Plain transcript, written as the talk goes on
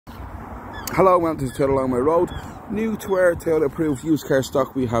Hello, welcome to Toyota Along My Road. New to our Toyota approved used car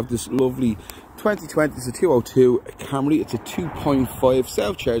stock, we have this lovely 2020, it's a 202 Camry. It's a 2.5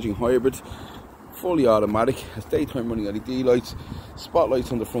 self-charging hybrid, fully automatic, has daytime running LED lights,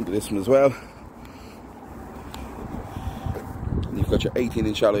 spotlights on the front of this one as well. And you've got your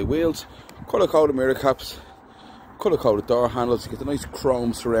 18-inch alloy wheels, colour-coded mirror caps, colour-coded door handles. You get the nice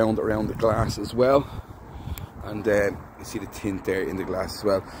chrome surround around the glass as well. And you see the tint there in the glass as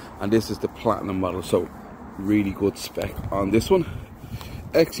well. And this is the platinum model, so really good spec on this one.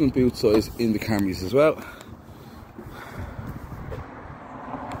 Excellent boot size in the Camrys as well.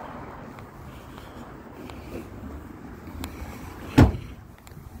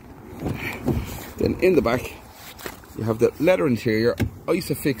 Then in the back you have the leather interior,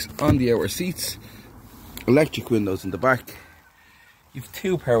 Isofix on the outer seats, electric windows in the back. You've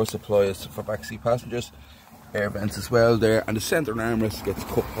two power supplies for backseat passengers, air vents as well there, and the centre armrest gets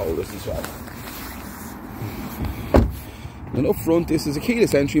cup holders as well. And up front, this is a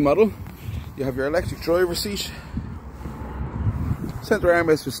keyless entry model. You have your electric driver's seat, centre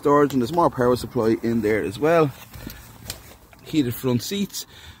armrest with storage, and there's more power supply in there as well. Heated front seats,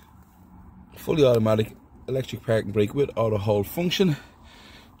 fully automatic electric parking brake with auto hold function,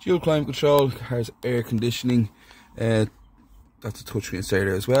 dual climate control, has air conditioning, that's a touchscreen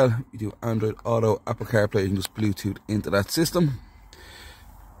there as well. You do Android Auto, Apple CarPlay, you can just Bluetooth into that system.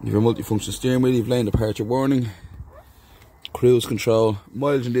 You have a multifunction steering wheel, you've lane departure warning, cruise control.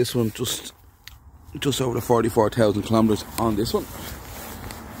 Mileage in this one just over the 44,000 kilometers on this one.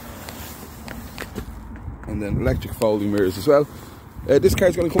 And then electric folding mirrors as well. This car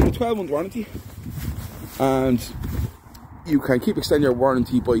is going to come with a 12-month warranty, and you can keep extending your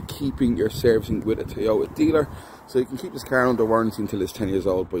warranty by keeping your servicing with a Toyota dealer. So you can keep this car under warranty until it's 10 years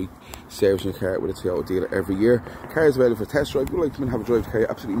old by servicing your car with a Toyota dealer every year. Car is available for test drive. If you'd like to come and have a drive the car, you're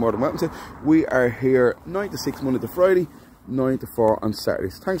absolutely more than welcome to. We are here 9 to 6 Monday to Friday, 9 to 4 on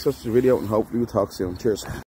Saturdays. Thanks for watching the video, and hopefully we'll talk soon. Cheers.